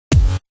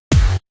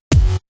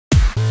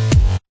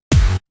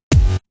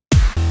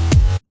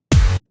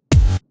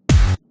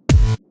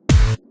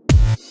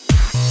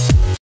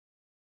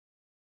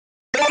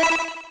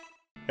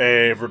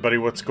Hey everybody,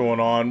 what's going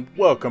on?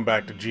 Welcome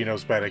back to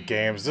Geno's Better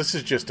Games. This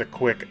is just a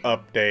quick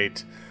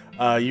update.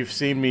 You've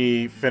seen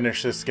me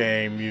finish this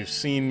game. You've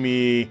seen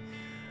me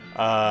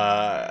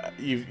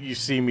you've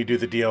seen me do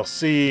the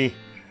DLC,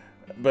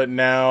 but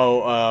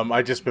now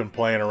I just been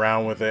playing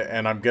around with it,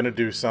 and I'm gonna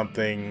do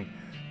something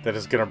that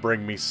is gonna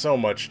bring me so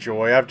much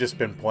joy. I've just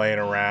been playing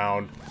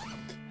around,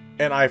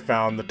 and I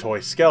found the toy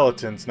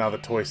skeletons. Now the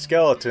toy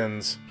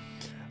skeletons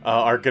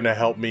are gonna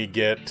help me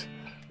get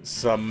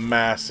some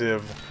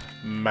massive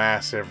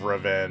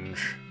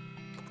revenge.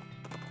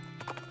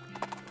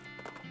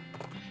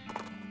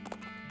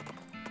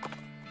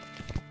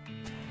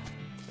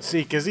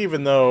 See, because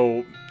even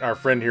though our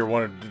friend here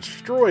wanted to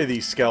destroy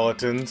these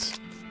skeletons,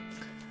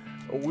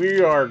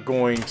 we are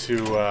going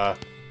to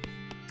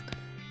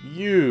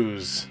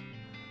use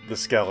the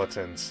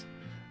skeletons.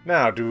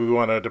 Now, do we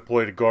want to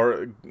deploy to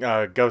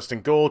Ghost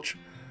and Gulch?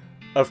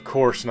 Of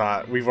course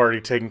not. We've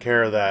already taken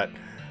care of that.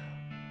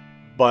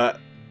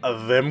 But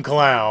them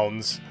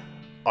clowns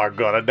are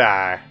gonna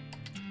die.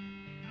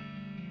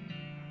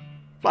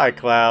 Bye,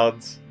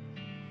 clouds.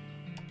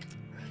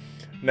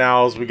 Now,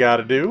 all we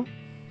gotta do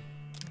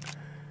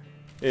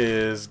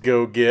is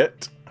go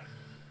get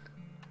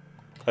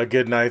a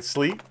good night's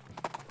sleep.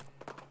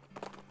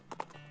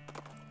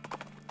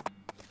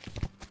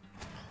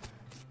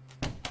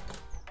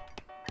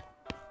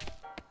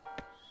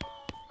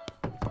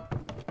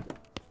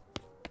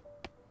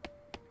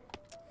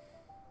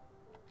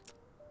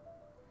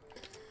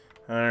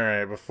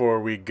 Alright, before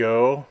we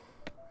go,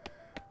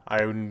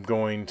 I'm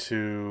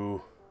gonna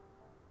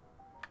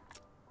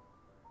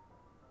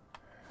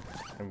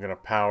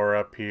power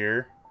up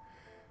here.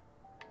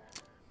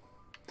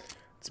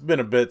 It's been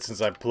a bit since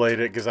I've played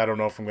it because I don't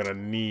know if I'm gonna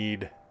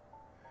need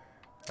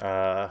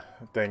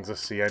things.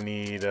 Let's see, I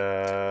need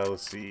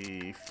let's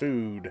see,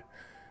 food.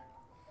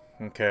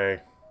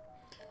 Okay.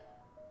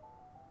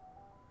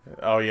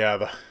 Oh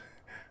yeah,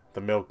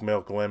 the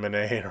milk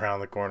lemonade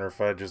around the corner.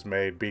 Fudge is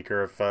made.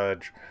 Beaker of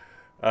fudge.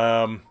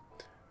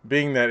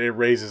 Being that it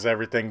raises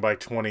everything by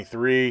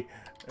 23,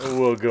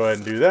 we'll go ahead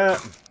and do that.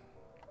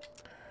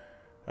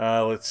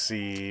 Let's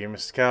see,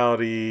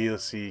 muscality,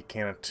 let's see,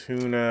 can of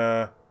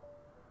tuna.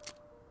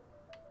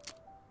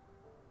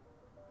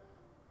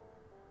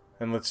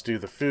 And let's do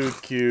the food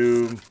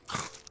cube.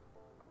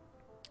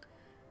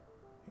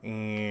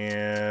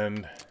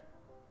 And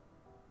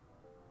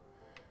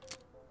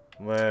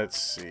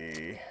let's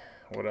see,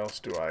 what else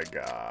do I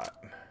got?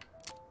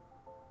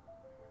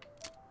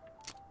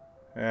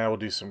 Yeah, we'll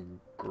do some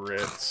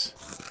grits.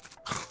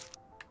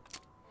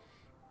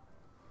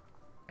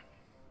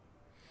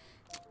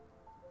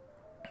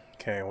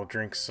 Okay, we'll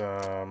drink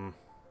some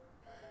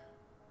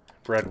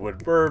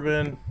Redwood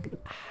bourbon.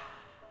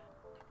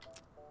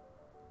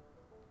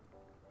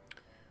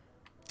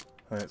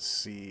 Let's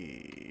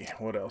see,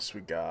 what else we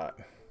got?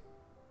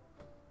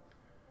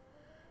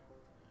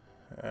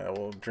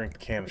 We'll drink a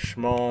can of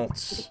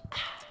schmaltz.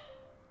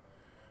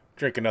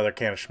 Drink another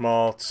can of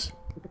schmaltz.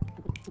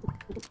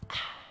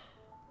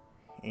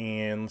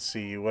 And let's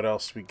see what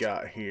else we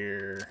got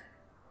here.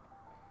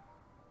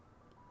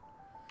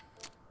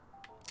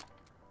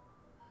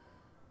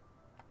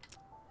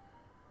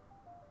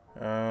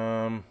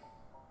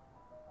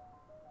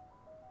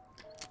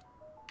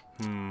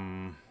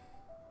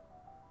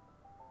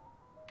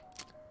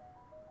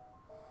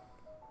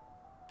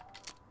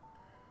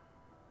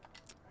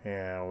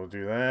 Yeah, we'll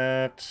do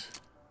that.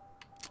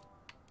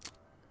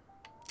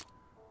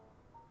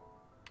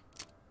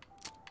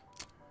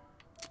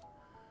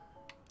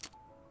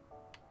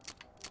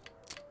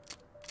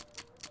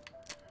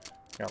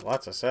 Got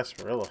lots of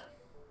sarsaparilla.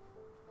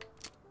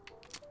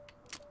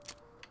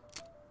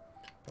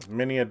 With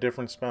many a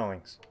different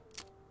spellings.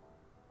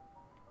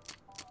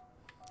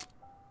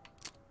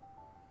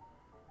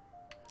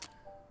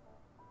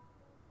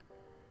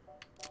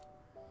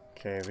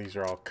 Okay, these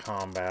are all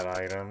combat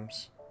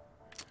items.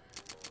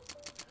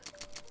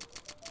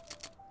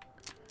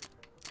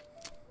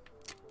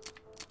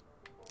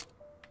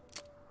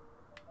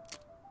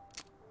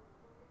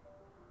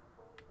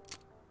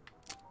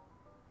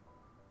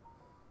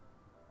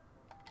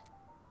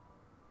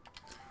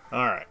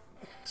 Alright,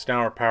 so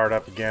now we're powered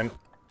up again.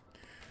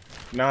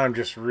 Now I'm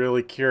just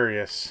really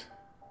curious.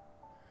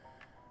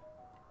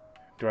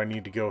 Do I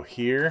need to go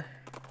here?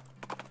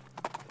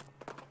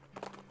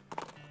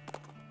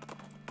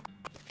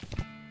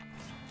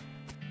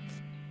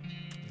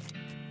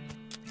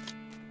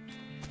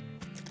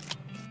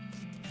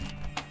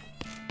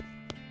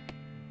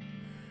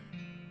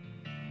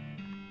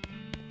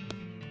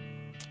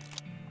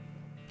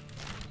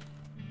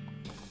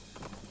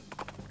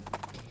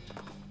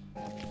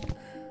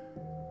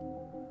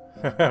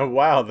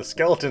 Wow, the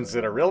skeletons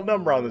did a real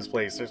number on this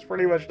place. There's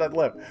pretty much nothing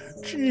left.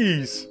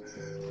 Jeez.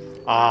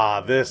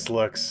 Ah, this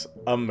looks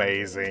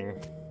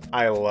amazing.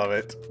 I love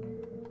it.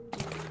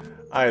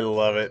 I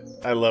love it.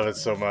 I love it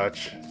so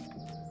much.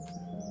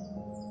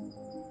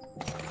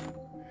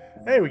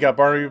 Hey, we got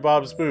Barnaby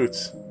Bob's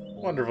boots.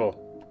 Wonderful.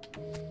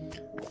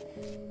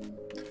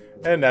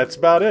 And that's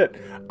about it.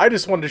 I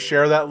just wanted to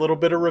share that little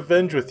bit of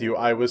revenge with you.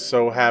 I was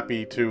so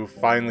happy to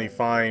finally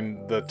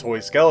find the toy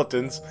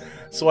skeletons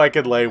so I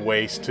could lay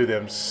waste to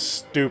them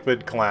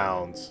stupid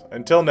clowns.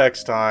 Until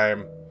next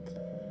time,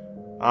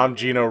 I'm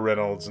Geno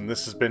Reynolds, and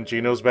this has been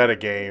Geno's Meta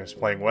Games,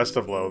 playing West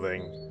of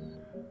Loathing.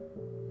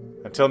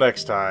 Until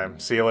next time,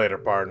 see you later,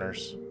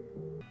 partners.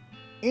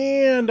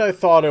 And I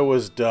thought it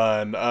was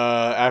done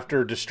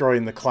after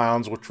destroying the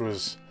clowns, which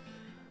was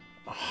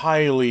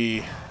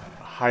highly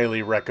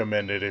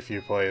recommended if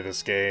you play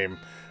this game.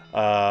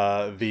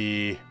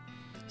 The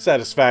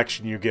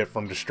satisfaction you get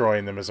from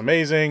destroying them is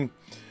amazing.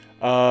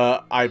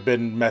 I've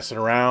been messing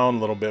around a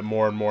little bit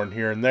more and more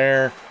here and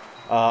there.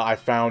 I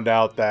found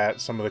out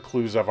that some of the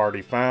clues I've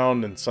already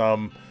found and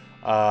some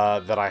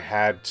that I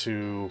had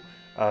to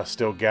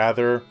still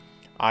gather.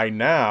 I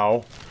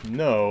now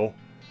know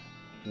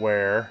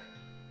where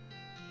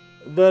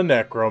the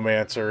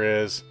necromancer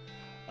is.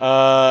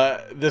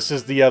 This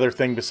is the other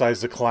thing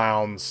besides the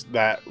clowns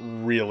that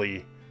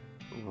really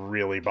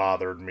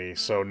bothered me.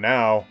 So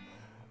now,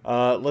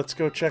 let's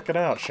go check it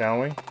out,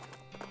 shall we?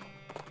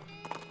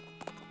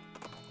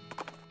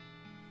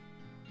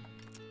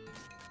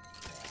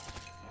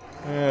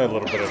 A little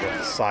bit of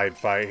a side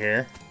fight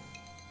here.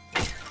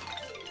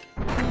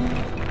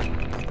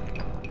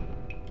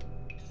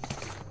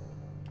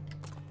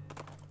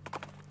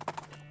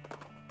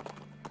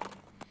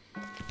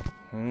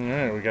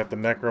 Alright, we got the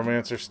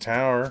Necromancer's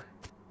Tower.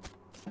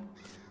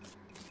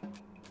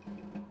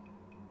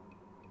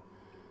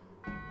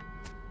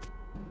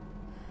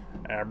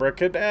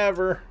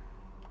 Abracadabra.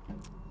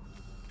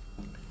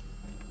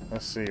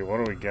 Let's see,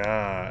 what do we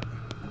got?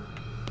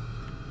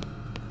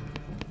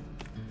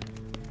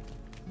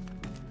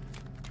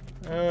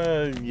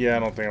 Yeah, I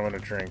don't think I'm gonna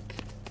drink.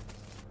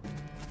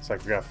 Looks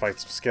like we gotta fight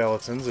some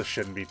skeletons. This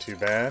shouldn't be too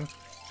bad.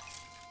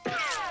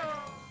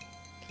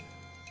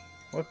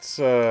 Let's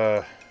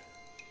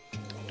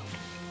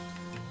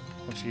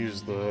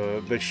use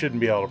the... They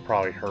shouldn't be able to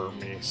probably hurt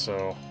me,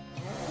 so...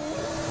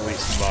 At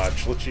least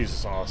much. Let's use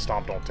this on a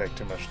Stomp, don't take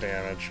too much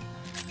damage.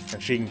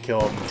 And she can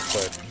kill them,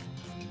 but...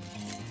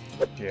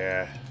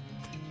 Yeah.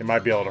 It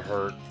might be able to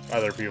hurt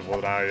other people,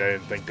 but I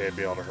didn't think they'd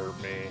be able to hurt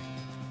me.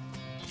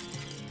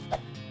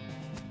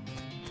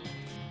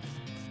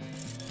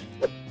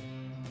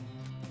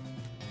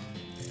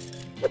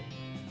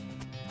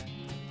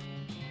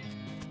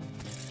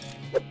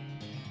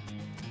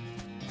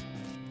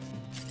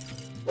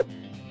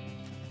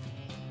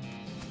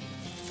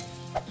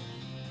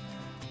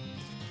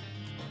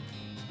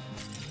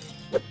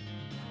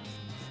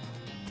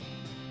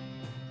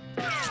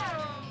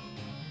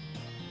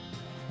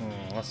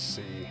 Let's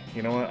see.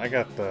 You know what? I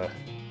got the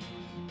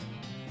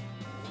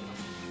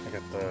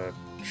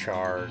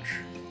charge.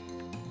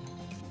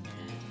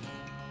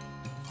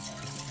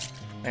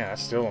 Man, that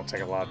still don't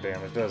take a lot of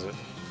damage, does it?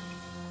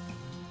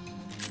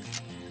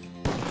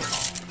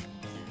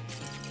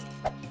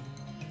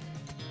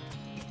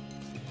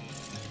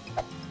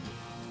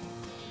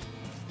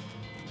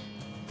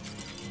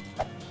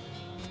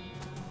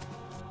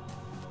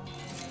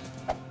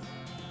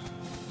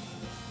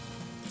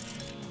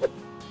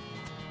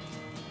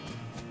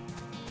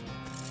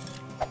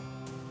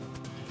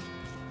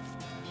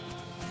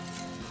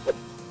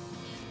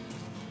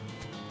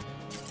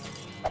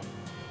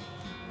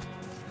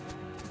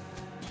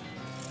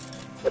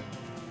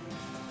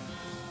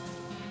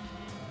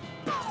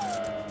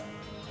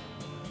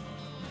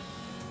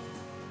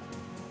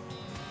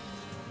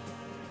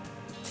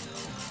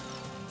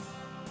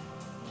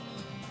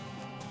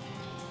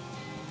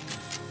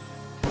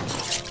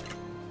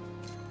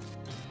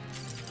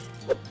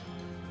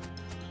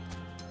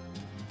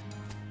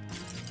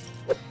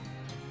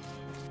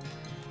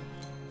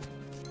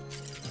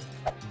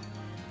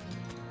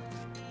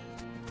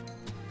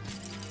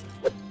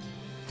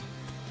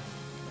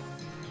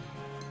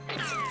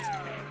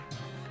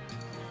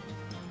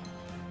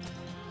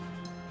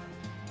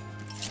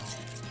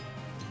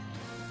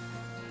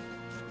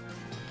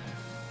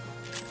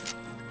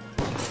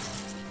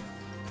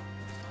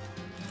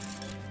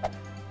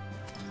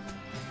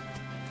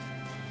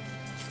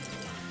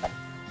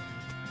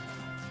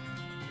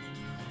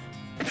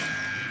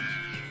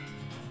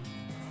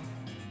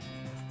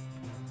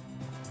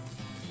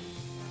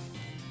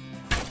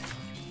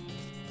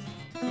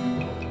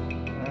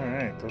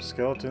 Those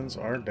skeletons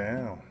are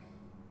down.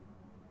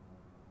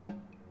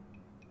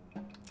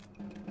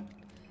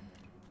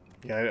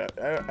 Yeah,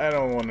 I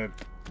don't want to...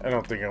 I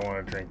don't think I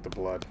want to drink the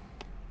blood.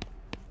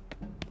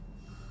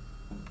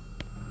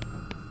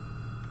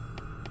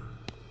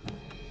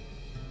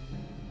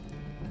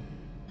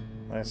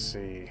 Let's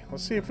see.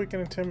 Let's see if we can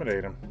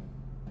intimidate him.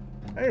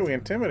 Hey, we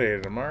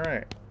intimidated him.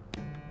 Alright.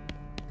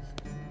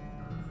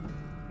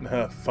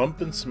 Thump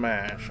and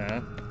smash,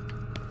 huh?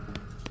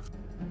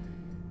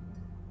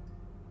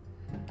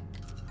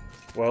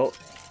 Well,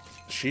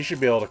 she should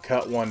be able to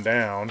cut one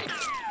down.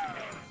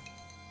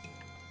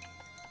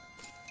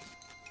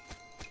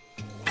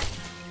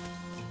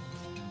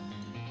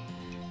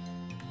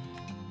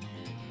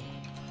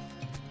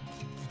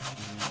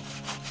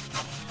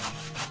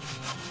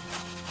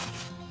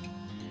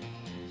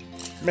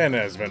 Man,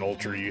 that has been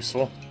ultra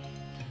useful.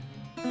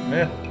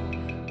 Yeah,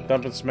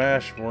 dump and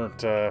smash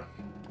weren't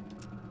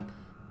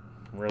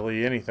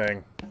really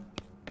anything.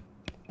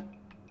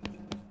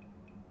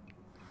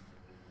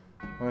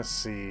 Let's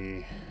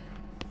see.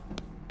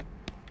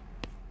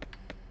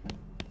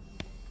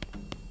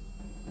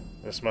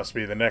 This must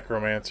be the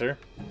necromancer.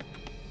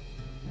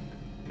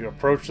 You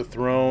approach the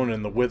throne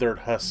and the withered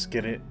husk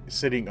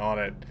sitting on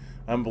it.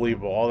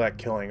 Unbelievable, all that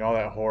killing, all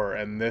that horror,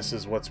 and this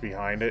is what's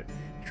behind it.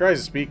 He tries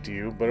to speak to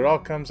you, but it all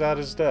comes out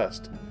as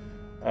dust.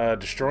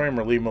 Destroy him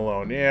or leave him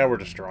alone. Yeah, we're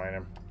destroying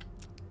him.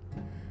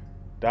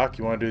 Doc,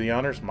 you want to do the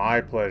honors?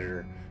 My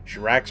pleasure. She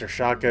racks her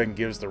shotgun and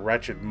gives the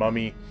wretched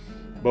mummy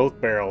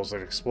both barrels.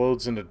 It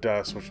explodes into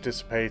dust, which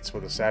dissipates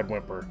with a sad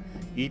whimper.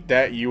 Eat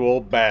that, you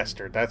old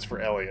bastard. That's for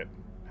Elliot.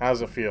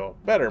 How's it feel?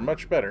 Better,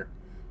 much better.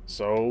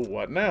 So,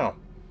 what now?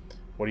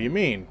 What do you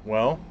mean?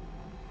 Well,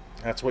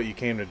 that's what you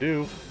came to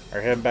do. Are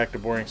you heading back to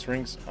Boring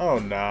Springs? Oh,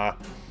 nah.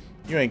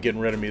 You ain't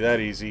getting rid of me that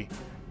easy.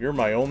 You're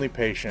my only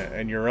patient,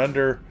 and you're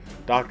under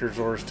doctor's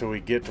orders till we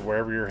get to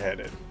wherever you're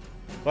headed.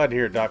 Glad to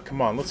hear it, Doc.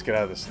 Come on, let's get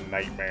out of this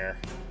nightmare.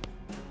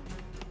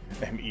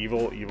 An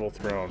evil, evil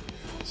throne.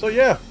 So,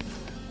 yeah.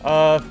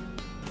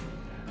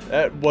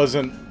 That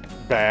wasn't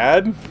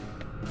bad.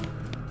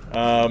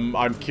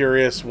 I'm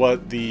curious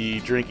what the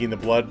drinking the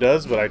blood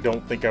does, but I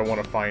don't think I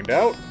want to find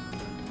out.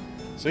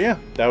 So yeah,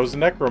 that was the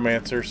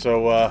necromancer.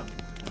 So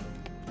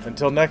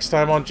until next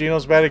time on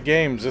Geno's Bad at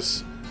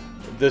Games,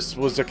 this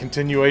was a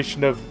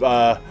continuation of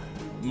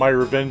my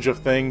revenge of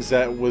things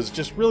that was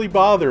just really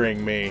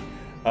bothering me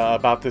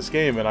about this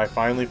game, and I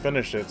finally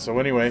finished it. So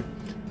anyway,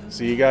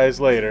 see you guys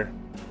later.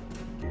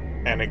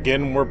 And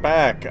again, we're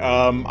back.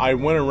 I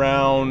went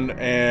around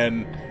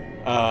and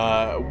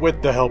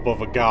with the help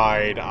of a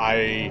guide,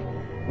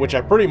 which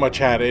I pretty much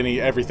had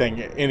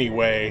everything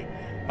anyway.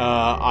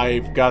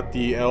 I've got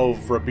the El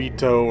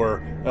Vibrato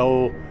or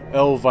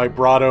El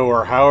Vibrato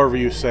or however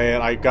you say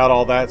it. I got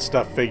all that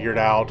stuff figured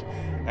out,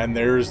 and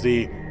there's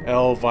the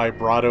El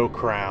Vibrato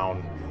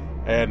crown.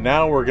 And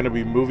now we're going to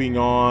be moving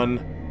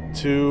on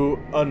to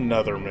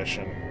another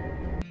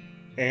mission.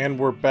 And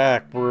we're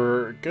back.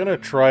 We're going to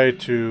try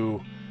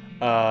to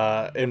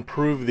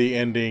improve the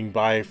ending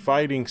by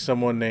fighting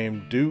someone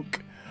named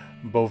Duke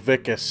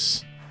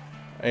Bovicus.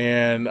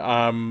 And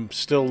I'm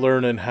still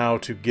learning how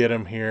to get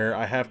him here.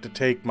 I have to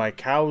take my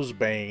cow's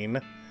bane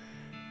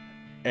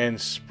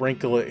and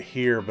sprinkle it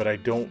here, but I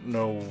don't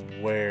know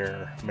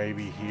where.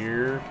 Maybe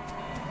here?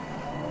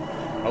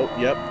 Oh,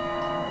 yep.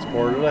 It's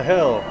portal to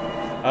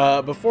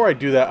hell. Before I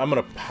do that, I'm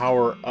going to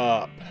power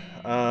up.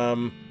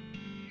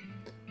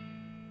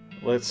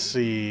 Let's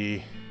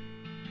see.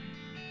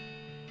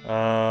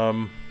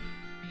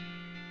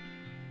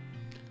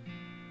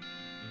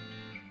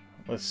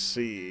 Let's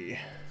see.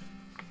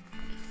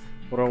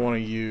 What do I want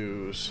to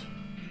use?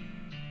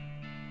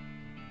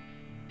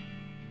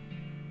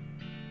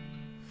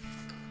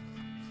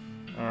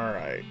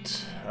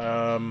 Alright.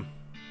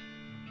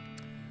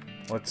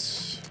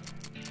 Let's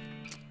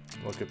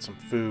look at some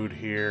food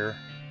here.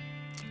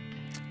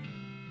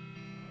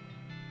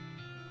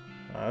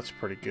 That's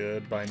pretty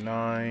good. By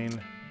 9.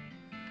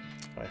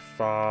 By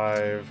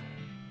 5.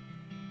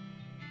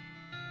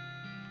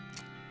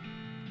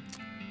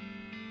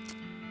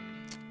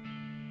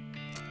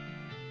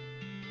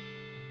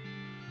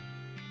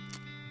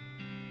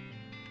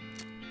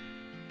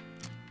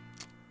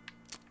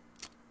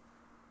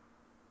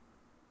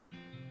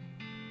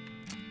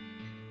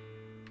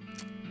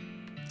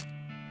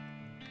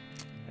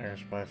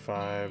 There's by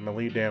 5.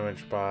 Melee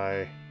damage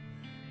by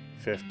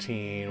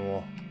 15.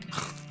 We'll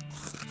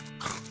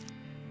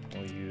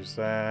use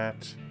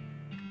that.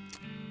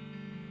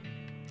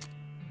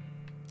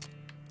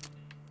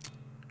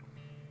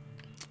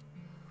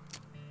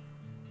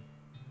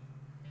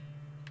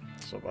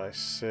 So by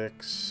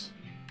 6.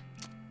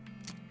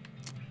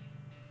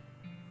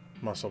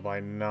 Muscle by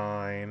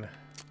 9.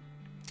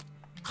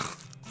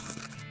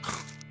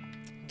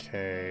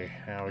 Okay,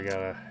 now we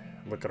gotta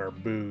look at our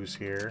booze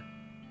here.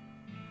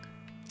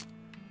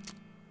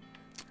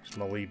 There's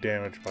melee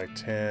damage by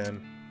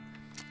 10.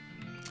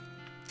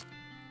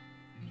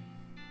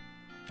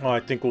 Oh, I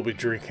think we'll be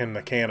drinking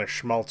the can of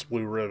Schmaltz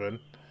Blue Ribbon.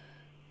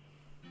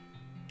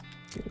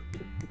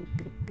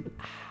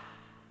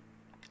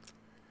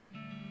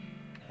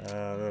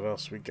 What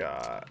else we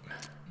got?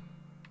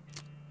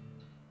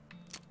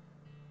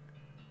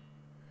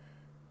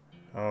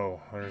 Oh,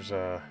 there's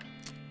a...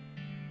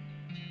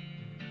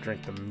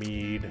 drink the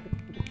mead.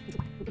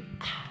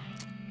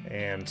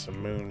 And some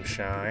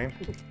moonshine.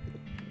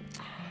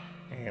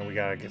 And we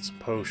gotta get some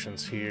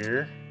potions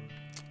here.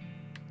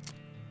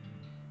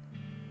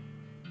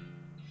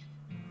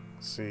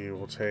 Let's see,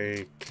 we'll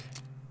take...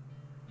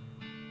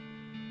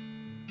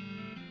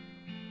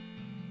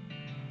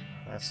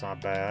 That's not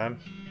bad.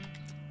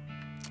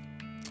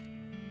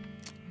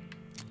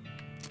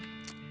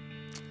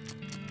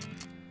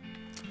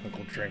 I think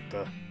we'll drink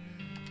the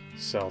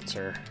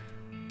seltzer.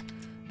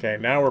 Okay,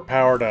 now we're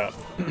powered up.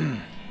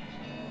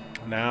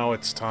 Now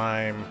it's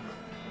time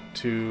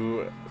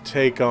to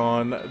take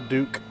on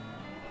Duke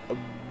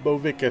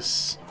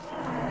Bovicus.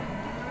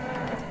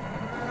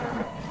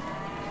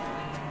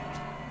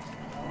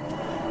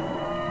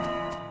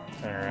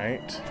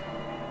 Alright.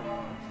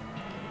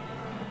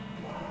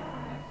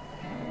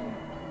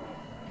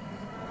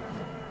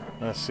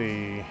 Let's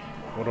see.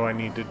 What do I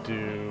need to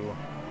do?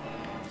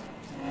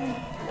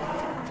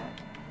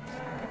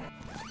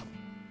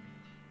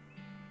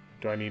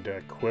 Do I need to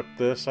equip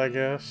this, I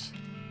guess?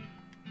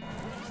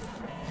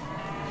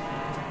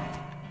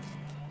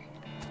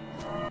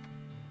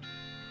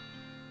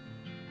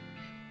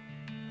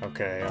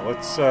 Okay,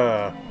 let's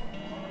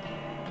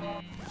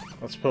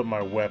put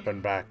my weapon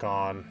back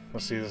on.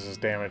 Let's see, this is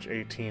damage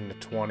 18 to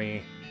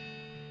 20.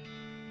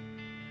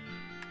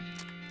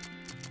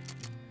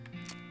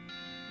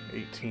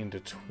 18 to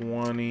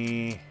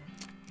 20.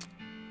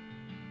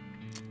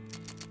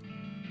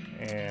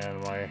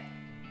 And my...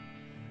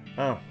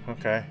 Oh,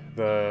 okay.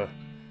 The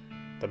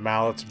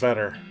mallet's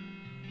better.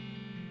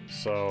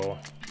 So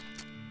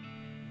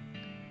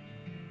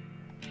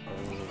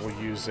we'll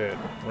use it.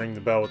 Ring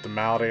the bell with the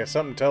mallet. I guess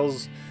something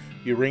tells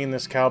you ringing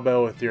this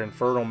cowbell with your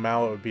infernal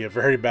mallet would be a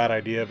very bad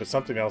idea, but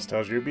something else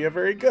tells you it'd be a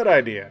very good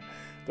idea.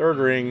 Third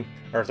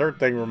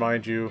thing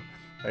reminds you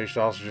that you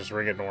should also just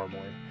ring it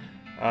normally.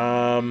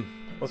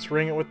 Let's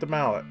ring it with the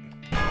mallet.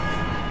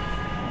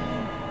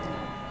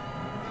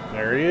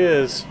 There he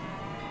is.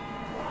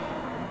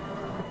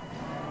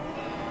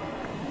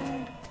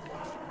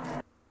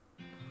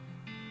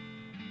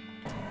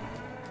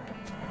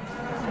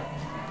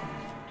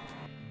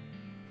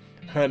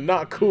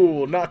 Not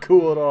cool, not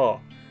cool at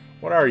all.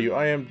 What are you?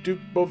 I am Duke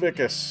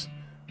Bovicus.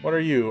 What are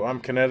you? I'm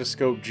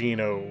Kinetoscope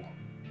Geno.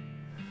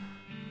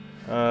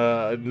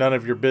 None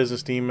of your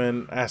business,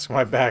 demon. Ask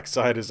my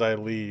backside as I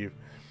leave.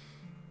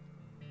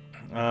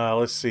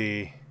 Let's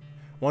see.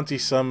 Once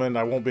he's summoned,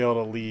 I won't be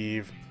able to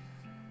leave.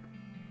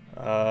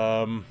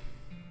 Let's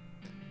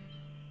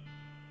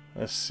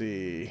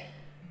see.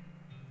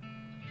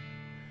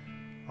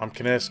 I'm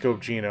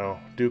Kinetoscope Geno.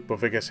 Duke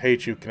Bovicus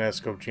hates you,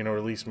 Kinetoscope Geno.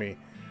 Release me.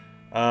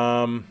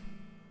 No.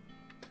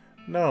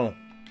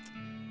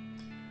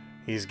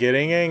 He's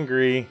getting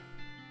angry.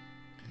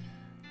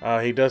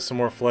 He does some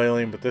more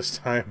flailing, but this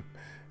time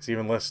it's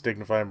even less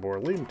dignified and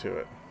bored. Lead him to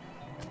it.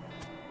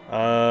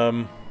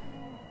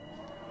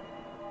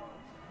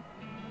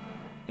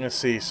 Let's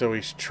see, so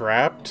he's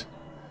trapped,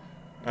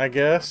 I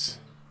guess.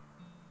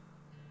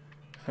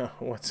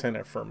 What's in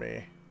it for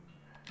me?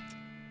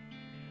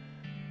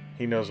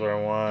 He knows what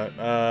I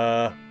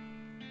want.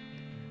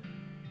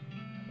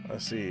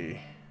 Let's see.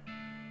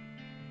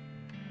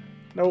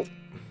 Nope.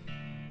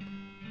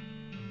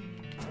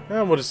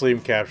 And we'll just leave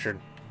him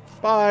captured.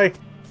 Bye!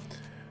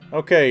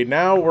 Okay,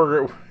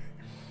 now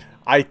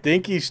I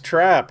think he's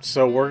trapped,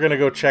 so we're gonna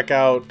go check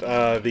out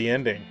the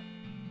ending.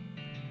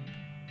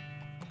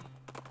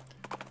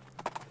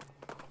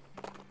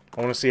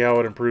 I want to see how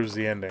it improves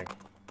the ending.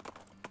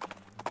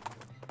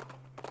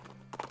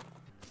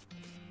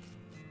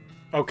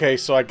 Okay,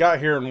 so I got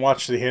here and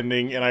watched the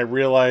ending, and I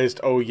realized,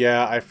 oh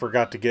yeah, I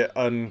forgot to get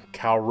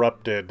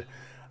uncorrupted.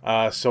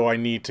 So I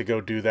need to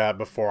go do that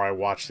before I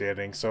watch the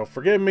ending. So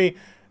forgive me,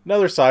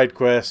 another side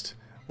quest.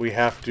 We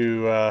have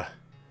to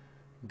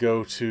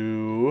go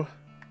to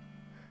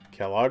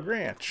Kellogg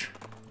Ranch.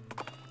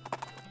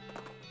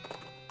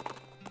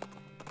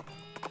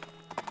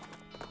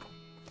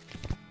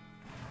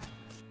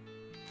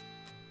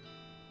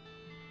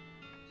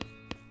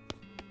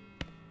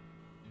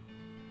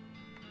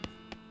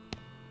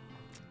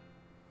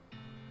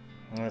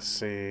 Let's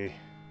see.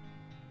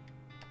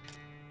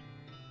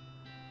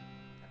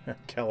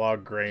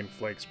 Kellogg Grain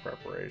Flakes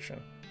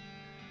preparation.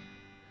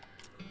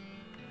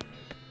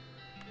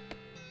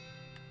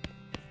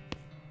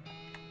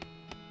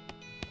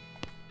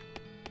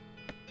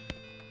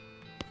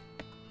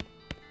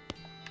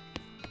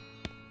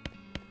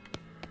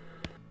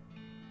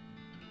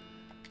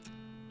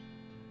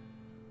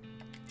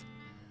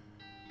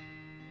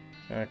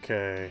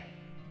 Okay.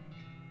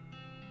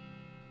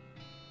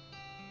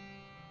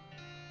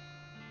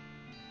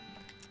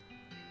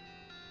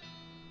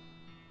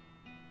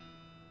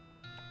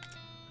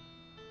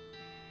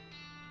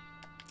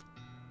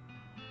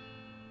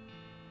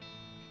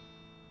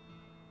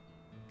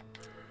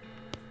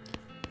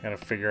 Gotta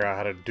figure out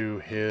how to do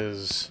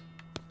his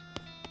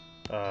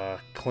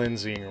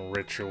cleansing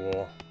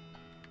ritual.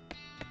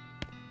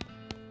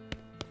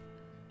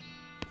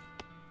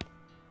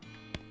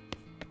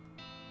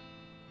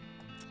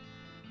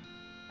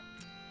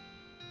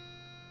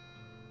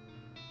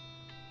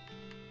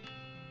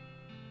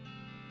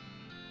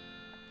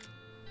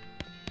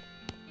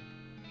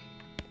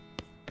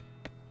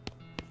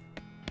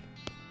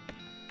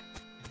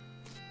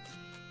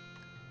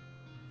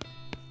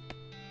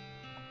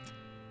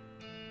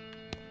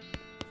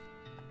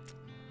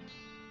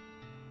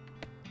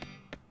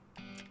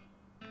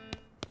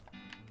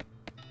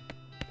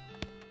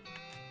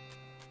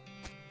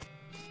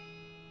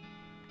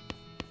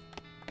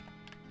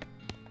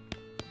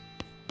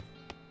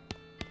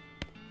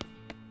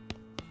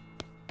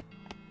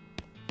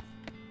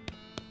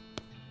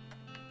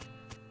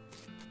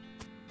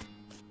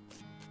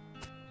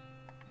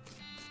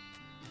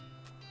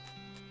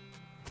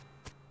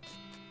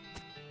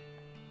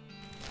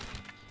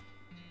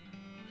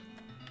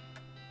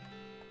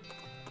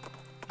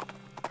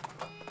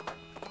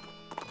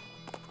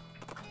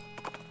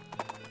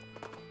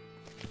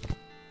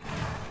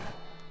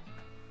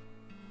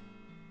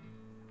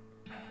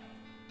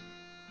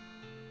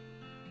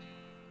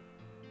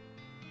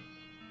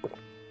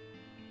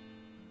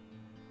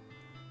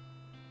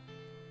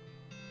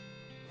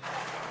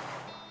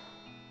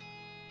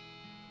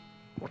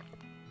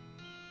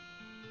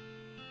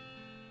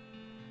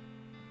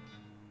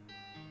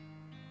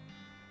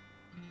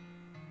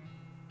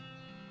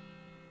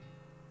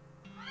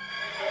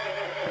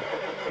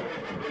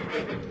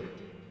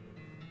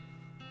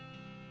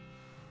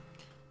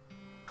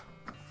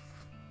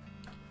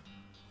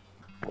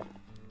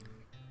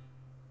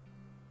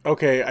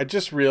 Okay, I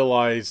just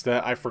realized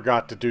that I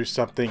forgot to do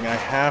something. I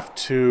have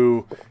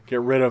to get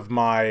rid of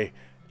my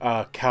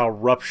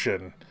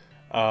corruption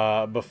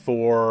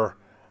before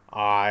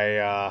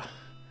I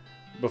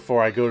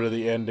go to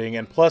the ending.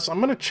 And plus,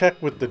 I'm gonna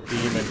check with the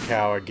demon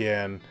cow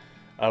again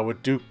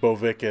with Duke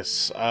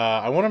Bovicus.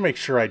 I want to make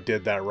sure I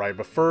did that right.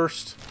 But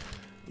first,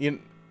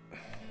 you.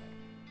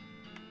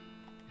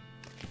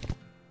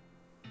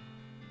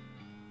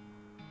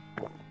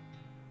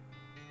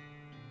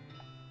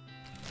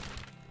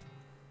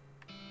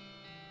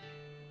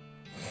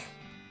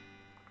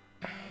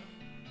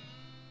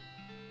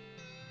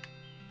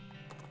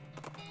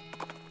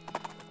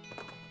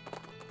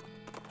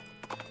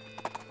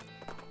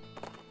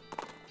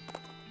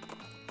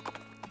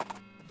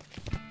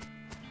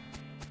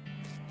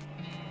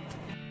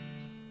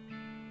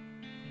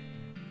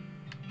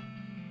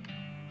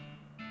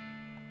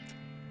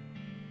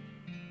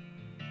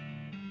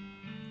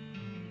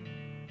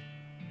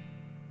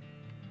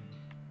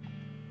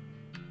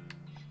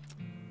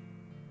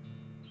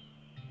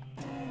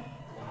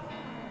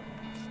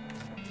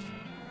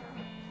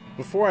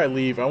 Before I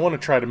leave, I want to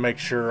try to make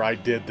sure I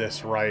did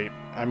this right.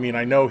 I mean,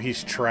 I know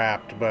he's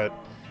trapped, but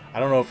I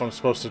don't know if I'm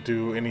supposed to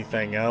do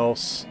anything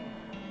else.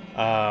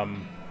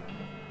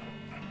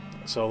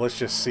 So let's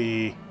just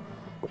see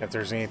if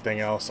there's anything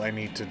else I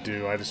need to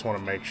do. I just want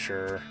to make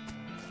sure.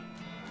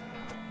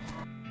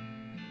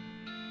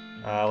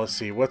 Let's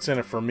see. What's in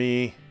it for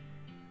me?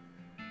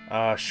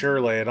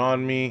 Sure, lay it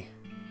on me.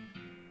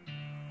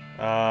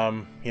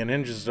 He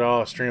unhinges it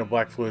all. A stream of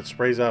black fluid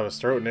sprays out of his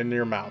throat and into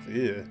your mouth.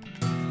 Ew.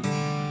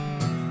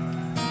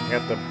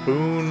 Got the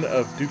boon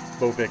of Duke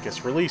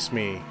Bovicus. Release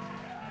me.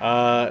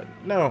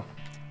 No.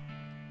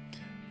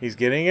 He's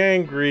getting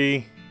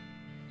angry.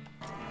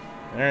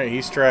 Alright,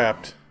 he's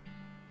trapped.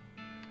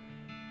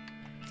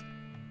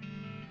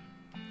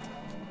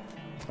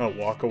 Oh,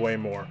 walk away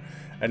more.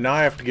 And now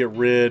I have to get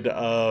rid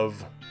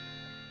of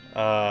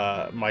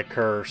my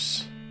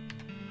curse.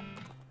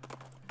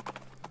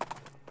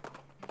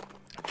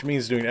 Which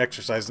means doing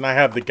exercise. And I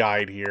have the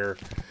guide here.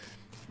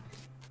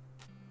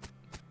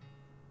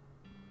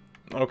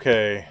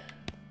 Okay,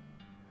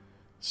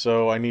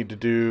 so I need to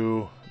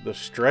do the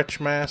Stretch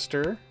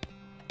Master.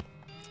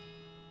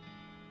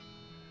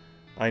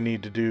 I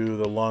need to do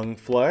the Lung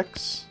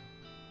Flex.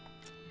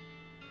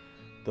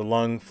 The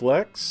Lung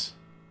Flex.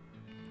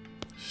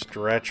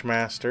 Stretch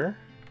Master.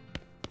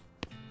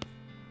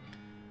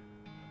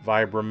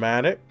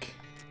 Vibromatic.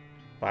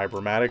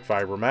 Vibromatic,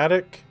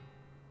 Vibromatic.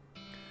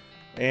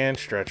 And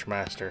Stretch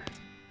Master.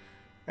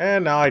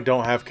 And now I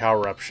don't have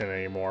Corruption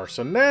anymore.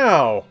 So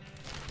now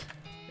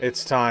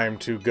it's time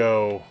to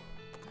go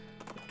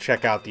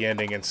check out the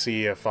ending and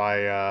see if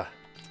I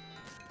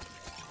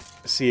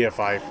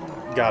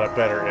got a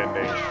better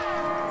ending.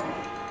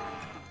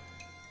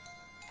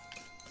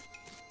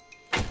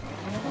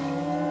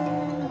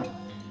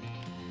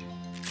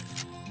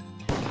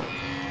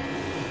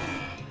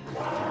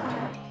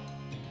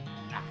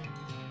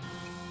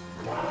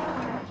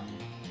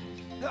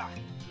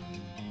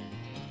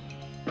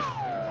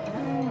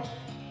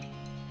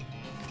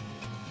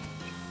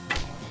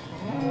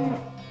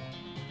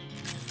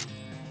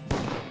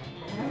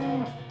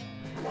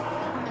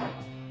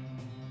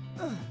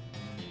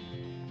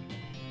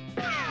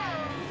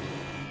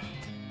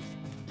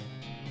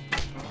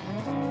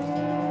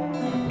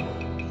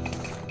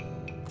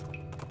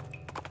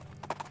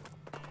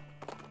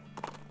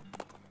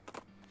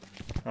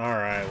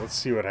 Alright, let's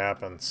see what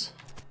happens.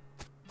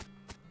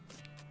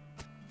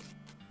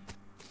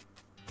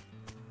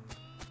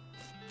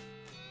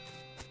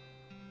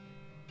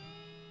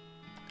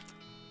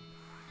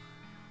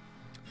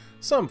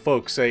 Some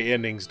folks say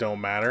endings don't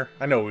matter.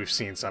 I know we've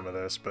seen some of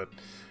this, but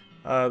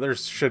there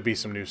should be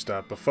some new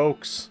stuff. But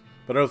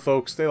other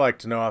folks, they like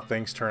to know how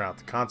things turn out,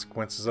 the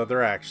consequences of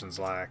their actions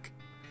like.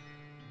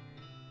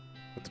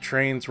 With the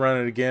trains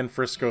running again,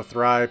 Frisco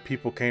thrived.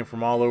 People came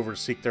from all over to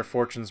seek their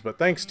fortunes, but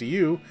thanks to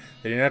you,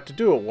 they didn't have to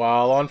do it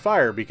while on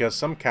fire because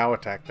some cow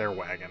attacked their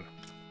wagon.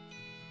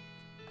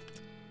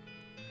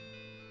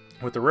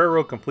 With the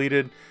railroad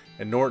completed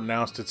and Norton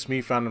ousted,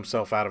 Smee found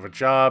himself out of a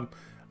job.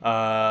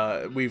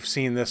 We've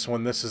seen this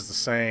one. This is the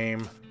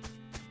same.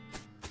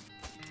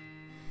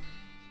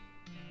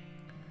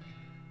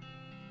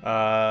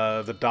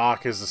 The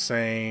dock is the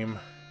same.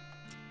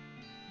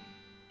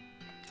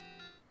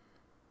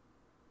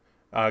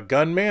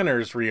 Gun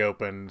Manor's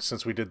reopened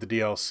since we did the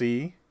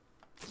DLC.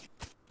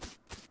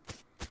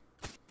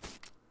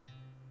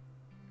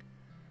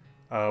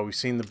 We've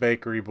seen the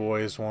Bakery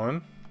Boys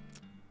one.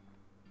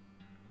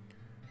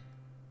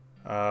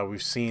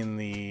 We've seen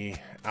the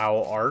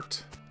Owl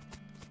Art.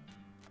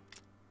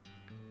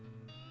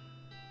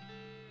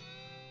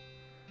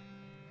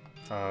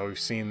 We've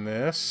seen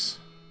this.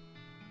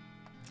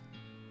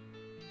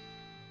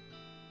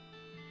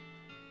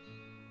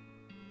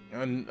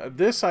 And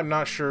this, I'm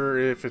not sure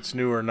if it's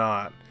new or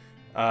not.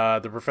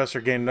 The professor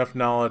gained enough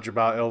knowledge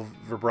about El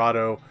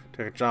Vibrato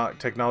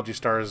Technology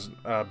Star's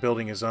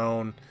building his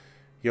own.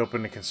 He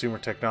opened a consumer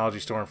technology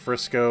store in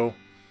Frisco.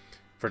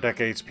 For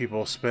decades,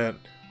 people spent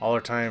all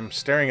their time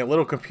staring at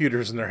little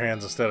computers in their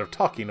hands instead of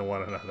talking to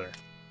one another.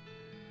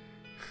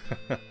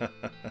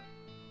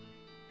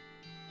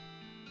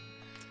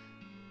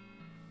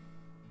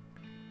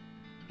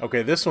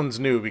 Okay, this one's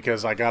new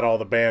because I got all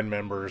the band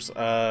members.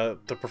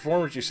 The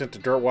performers you sent to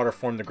Dirtwater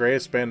formed the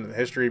greatest band in the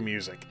history of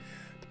music.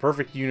 The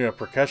perfect union of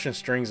percussion,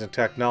 strings, and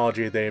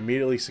technology, they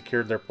immediately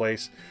secured their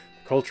place in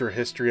the culture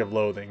history of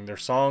Loathing. Their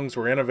songs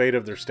were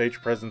innovative, their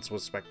stage presence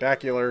was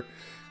spectacular,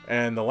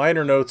 and the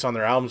liner notes on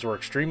their albums were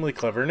extremely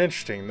clever and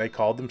interesting. They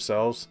called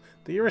themselves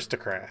the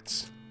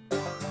Aristocrats.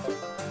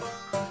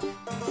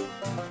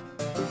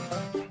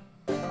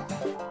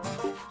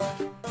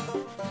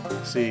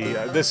 See,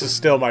 this is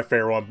still my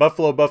favorite one.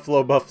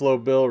 Buffalo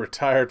Bill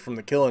retired from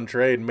the killing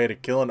trade and made a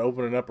killing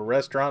opening up a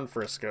restaurant in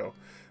Frisco.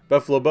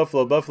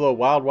 Buffalo,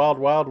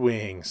 wild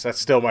wings.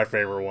 That's still my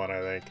favorite one, I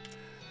think.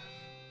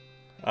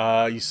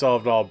 You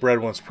solved all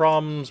Breadwin's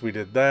problems. We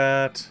did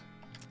that.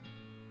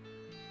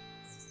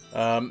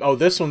 Oh,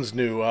 this one's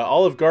new.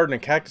 Olive Garden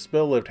and Cactus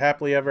Bill lived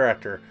happily ever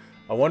after.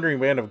 A wandering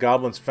band of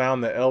goblins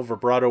found the El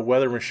Vibrato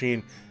weather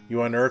machine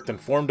you unearthed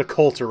and formed a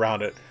cult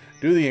around it.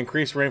 Due to the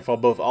increased rainfall,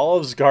 both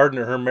Olive's garden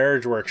and her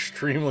marriage were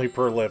extremely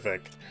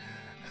prolific.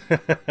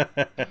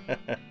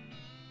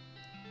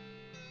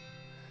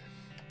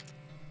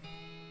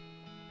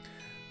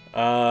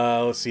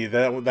 Let's see.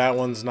 That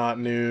one's not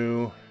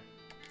new.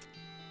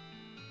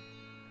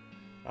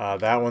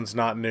 That one's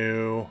not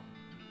new.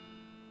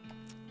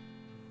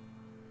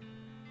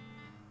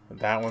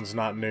 That one's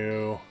not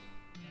new.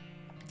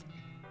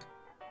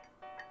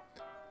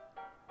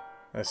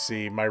 Let's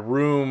see. My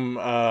room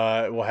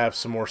will have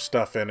some more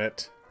stuff in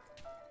it.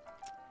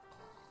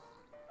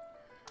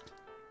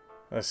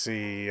 Let's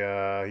see.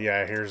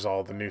 Yeah, here's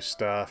all the new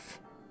stuff.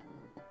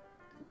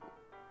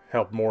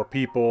 Help more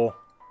people.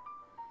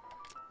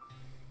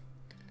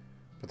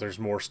 But there's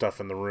more stuff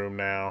in the room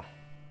now.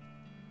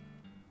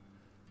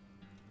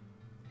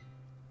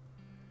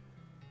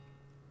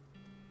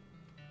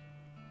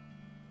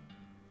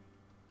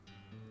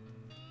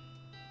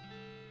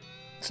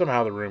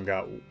 Somehow the room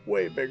got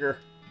way bigger.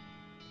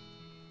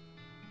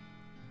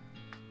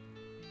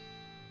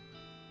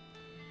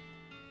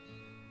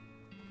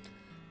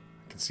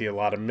 I can see a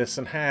lot of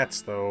missing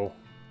hats, though.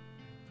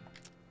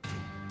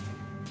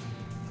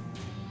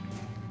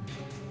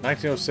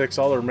 1906,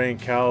 all the remaining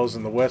cows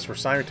in the west were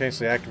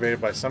simultaneously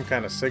activated by some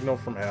kind of signal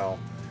from hell.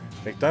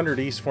 They thundered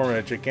east, forming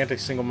a gigantic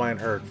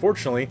single-minded herd.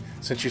 Fortunately,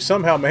 since you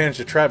somehow managed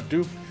to trap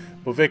Duke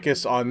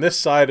Bovicus on this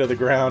side of the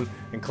ground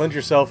and cleanse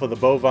yourself of the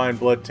bovine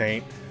blood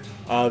taint,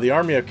 the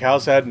army of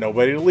cows had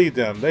nobody to lead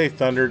them. They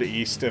thundered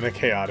east in a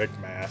chaotic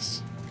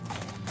mass.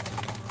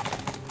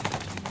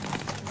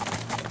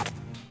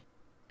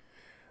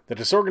 The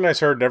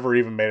disorganized herd never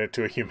even made it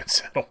to a human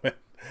settlement.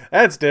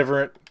 That's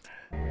different.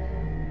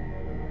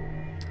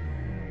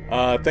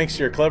 Thanks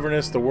to your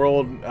cleverness, the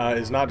world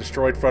is not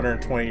destroyed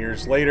 420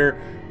 years later.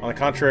 On the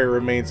contrary, it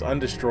remains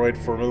undestroyed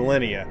for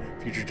millennia.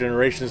 Future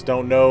generations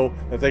don't know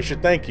that they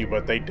should thank you,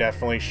 but they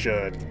definitely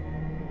should.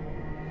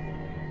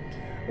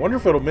 I wonder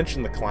if it'll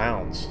mention the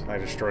clowns I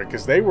destroyed,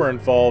 because they were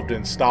involved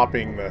in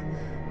stopping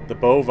the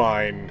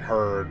bovine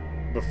herd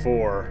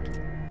before.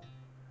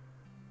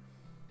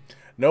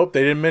 Nope,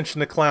 they didn't mention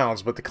the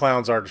clowns, but the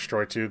clowns are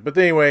destroyed too. But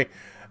anyway,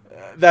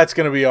 that's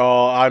going to be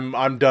all.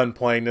 I'm done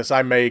playing this.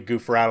 I may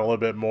goof around a little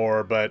bit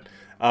more, but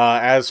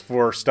as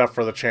for stuff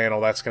for the channel,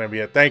 that's going to be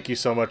it. Thank you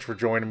so much for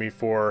joining me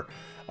for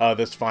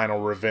this final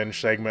revenge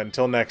segment.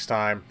 Until next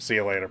time, see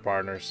you later,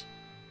 partners.